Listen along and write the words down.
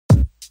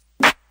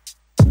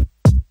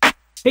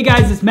Hey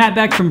guys, it's Matt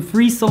back from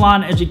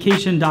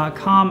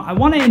FreeSalonEducation.com. I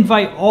want to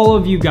invite all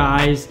of you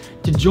guys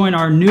to join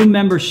our new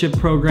membership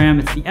program.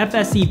 It's the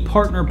FSE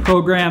Partner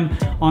Program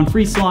on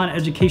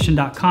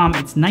FreeSalonEducation.com.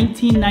 It's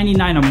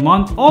 $19.99 a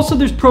month. Also,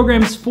 there's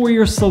programs for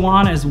your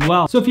salon as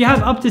well. So if you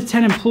have up to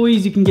 10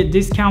 employees, you can get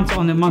discounts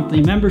on the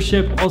monthly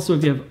membership. Also,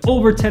 if you have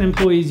over 10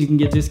 employees, you can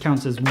get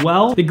discounts as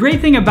well. The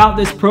great thing about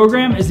this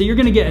program is that you're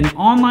gonna get an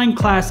online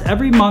class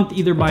every month,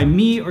 either by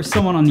me or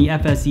someone on the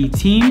FSE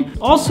team.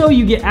 Also,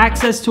 you get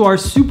access to our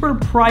super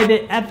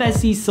private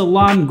FSE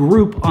Salon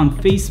group on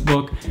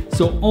Facebook,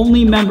 so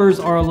only members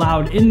are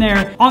allowed in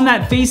there. On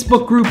that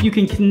Facebook group, you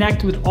can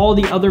connect with all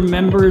the other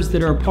members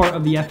that are a part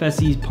of the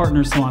FSE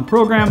Partner Salon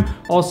program.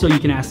 Also, you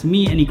can ask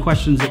me any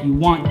questions that you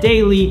want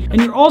daily, and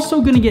you're also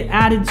gonna get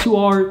added to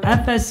our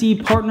FSE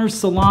Partner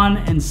Salon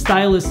and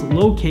Stylist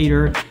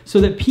locator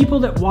so that people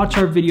that watch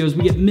our videos,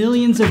 we get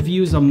millions of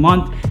views a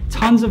month,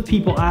 tons of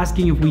people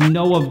asking if we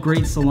know of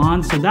great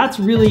salons. So that's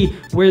really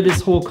where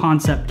this whole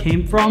concept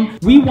came from.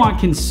 We want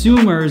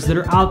consumers that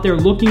are out there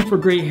looking for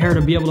great hair to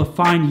be able to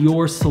find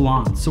your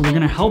salon. So we're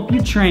gonna help you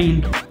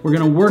train, we're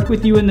gonna work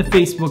with you in the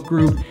Facebook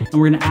group, and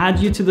we're gonna add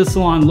you to the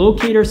salon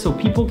locator so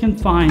people can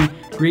find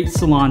great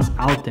salons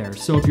out there.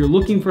 So if you're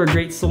looking for a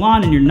great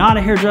salon and you're not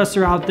a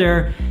hairdresser out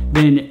there,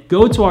 then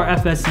go to our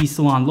FSE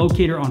Salon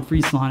locator on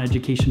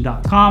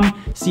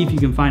FreeSalonEducation.com. See if you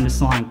can find a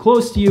salon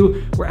close to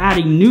you. We're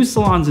adding new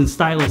salons and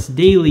stylists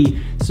daily,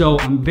 so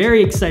I'm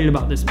very excited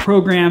about this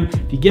program.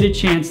 If you get a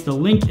chance, the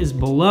link is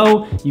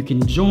below. You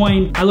can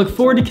join. I look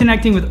forward to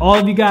connecting with all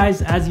of you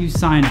guys as you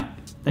sign up.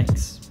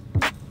 Thanks.